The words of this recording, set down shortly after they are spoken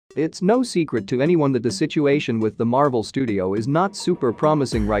It's no secret to anyone that the situation with the Marvel studio is not super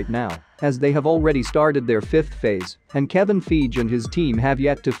promising right now, as they have already started their fifth phase, and Kevin Feige and his team have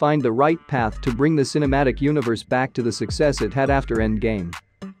yet to find the right path to bring the cinematic universe back to the success it had after Endgame.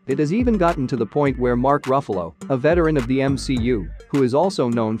 It has even gotten to the point where Mark Ruffalo, a veteran of the MCU, who is also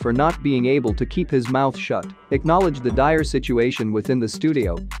known for not being able to keep his mouth shut, acknowledged the dire situation within the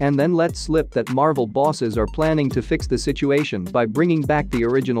studio and then let slip that Marvel bosses are planning to fix the situation by bringing back the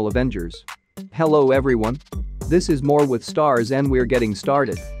original Avengers. Hello everyone. This is More with Stars and we're getting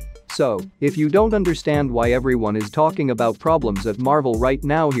started. So, if you don't understand why everyone is talking about problems at Marvel right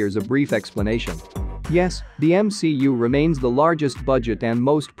now, here's a brief explanation. Yes, the MCU remains the largest budget and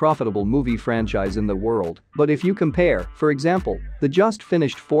most profitable movie franchise in the world, but if you compare, for example, the just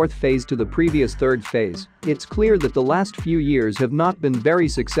finished fourth phase to the previous third phase, it's clear that the last few years have not been very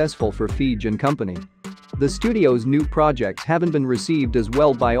successful for Feige and company. The studio's new projects haven't been received as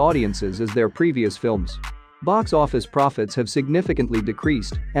well by audiences as their previous films. Box office profits have significantly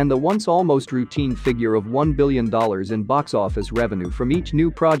decreased, and the once almost routine figure of $1 billion in box office revenue from each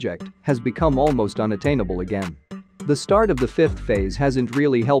new project has become almost unattainable again. The start of the fifth phase hasn't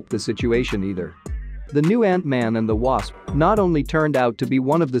really helped the situation either. The new Ant-Man and the Wasp not only turned out to be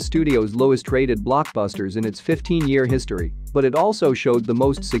one of the studio's lowest-rated blockbusters in its 15-year history, but it also showed the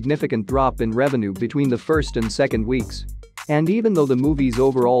most significant drop in revenue between the first and second weeks. And even though the movie's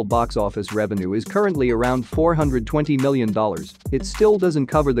overall box office revenue is currently around $420 million, it still doesn't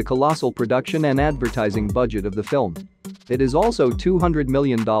cover the colossal production and advertising budget of the film. It is also $200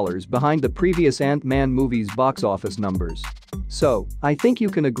 million behind the previous Ant-Man movie's box office numbers. So, I think you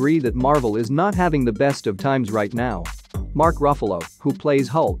can agree that Marvel is not having the best of times right now. Mark Ruffalo, who plays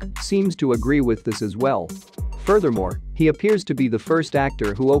Hulk, seems to agree with this as well. Furthermore, he appears to be the first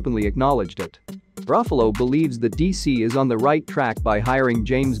actor who openly acknowledged it. Ruffalo believes that DC is on the right track by hiring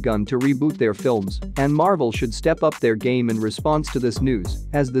James Gunn to reboot their films, and Marvel should step up their game in response to this news,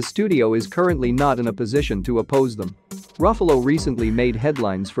 as the studio is currently not in a position to oppose them. Ruffalo recently made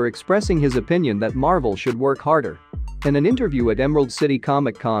headlines for expressing his opinion that Marvel should work harder. In an interview at Emerald City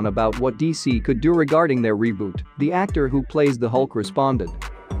Comic Con about what DC could do regarding their reboot, the actor who plays the Hulk responded,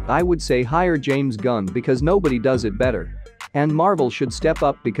 "I would say hire James Gunn because nobody does it better. And Marvel should step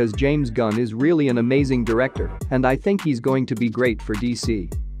up because James Gunn is really an amazing director, and I think he's going to be great for DC."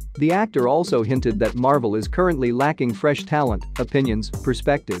 The actor also hinted that Marvel is currently lacking fresh talent, opinions,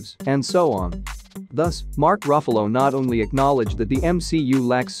 perspectives, and so on. Thus, Mark Ruffalo not only acknowledged that the MCU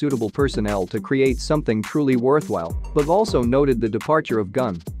lacks suitable personnel to create something truly worthwhile, but also noted the departure of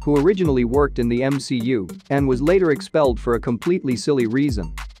Gunn, who originally worked in the MCU and was later expelled for a completely silly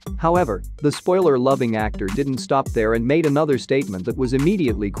reason. However, the spoiler-loving actor didn't stop there and made another statement that was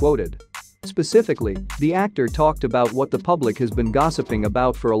immediately quoted. Specifically, the actor talked about what the public has been gossiping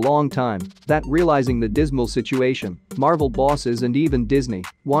about for a long time, that realizing the dismal situation, Marvel bosses and even Disney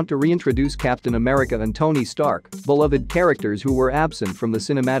want to reintroduce Captain America and Tony Stark, beloved characters who were absent from the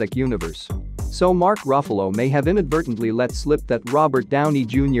cinematic universe. So Mark Ruffalo may have inadvertently let slip that Robert Downey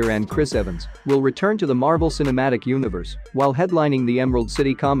Jr. and Chris Evans will return to the Marvel Cinematic Universe while headlining the Emerald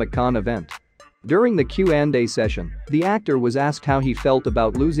City Comic Con event. During the Q&A session, the actor was asked how he felt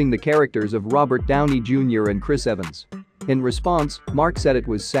about losing the characters of Robert Downey Jr. and Chris Evans. In response, Mark said it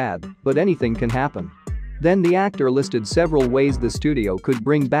was sad, but anything can happen. Then the actor listed several ways the studio could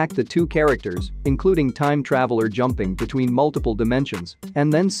bring back the two characters, including time traveler jumping between multiple dimensions,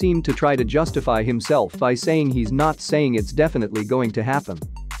 and then seemed to try to justify himself by saying he's not saying it's definitely going to happen.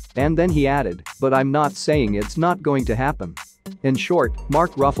 And then he added, "But I'm not saying it's not going to happen." In short,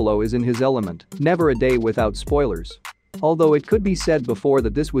 Mark Ruffalo is in his element, never a day without spoilers. Although it could be said before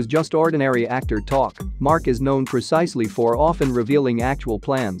that this was just ordinary actor talk, Mark is known precisely for often revealing actual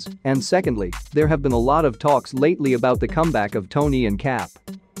plans, and secondly, there have been a lot of talks lately about the comeback of Tony and Cap.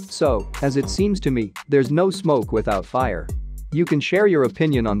 So, as it seems to me, there's no smoke without fire. You can share your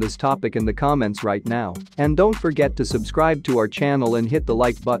opinion on this topic in the comments right now, and don't forget to subscribe to our channel and hit the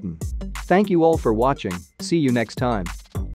like button. Thank you all for watching, see you next time.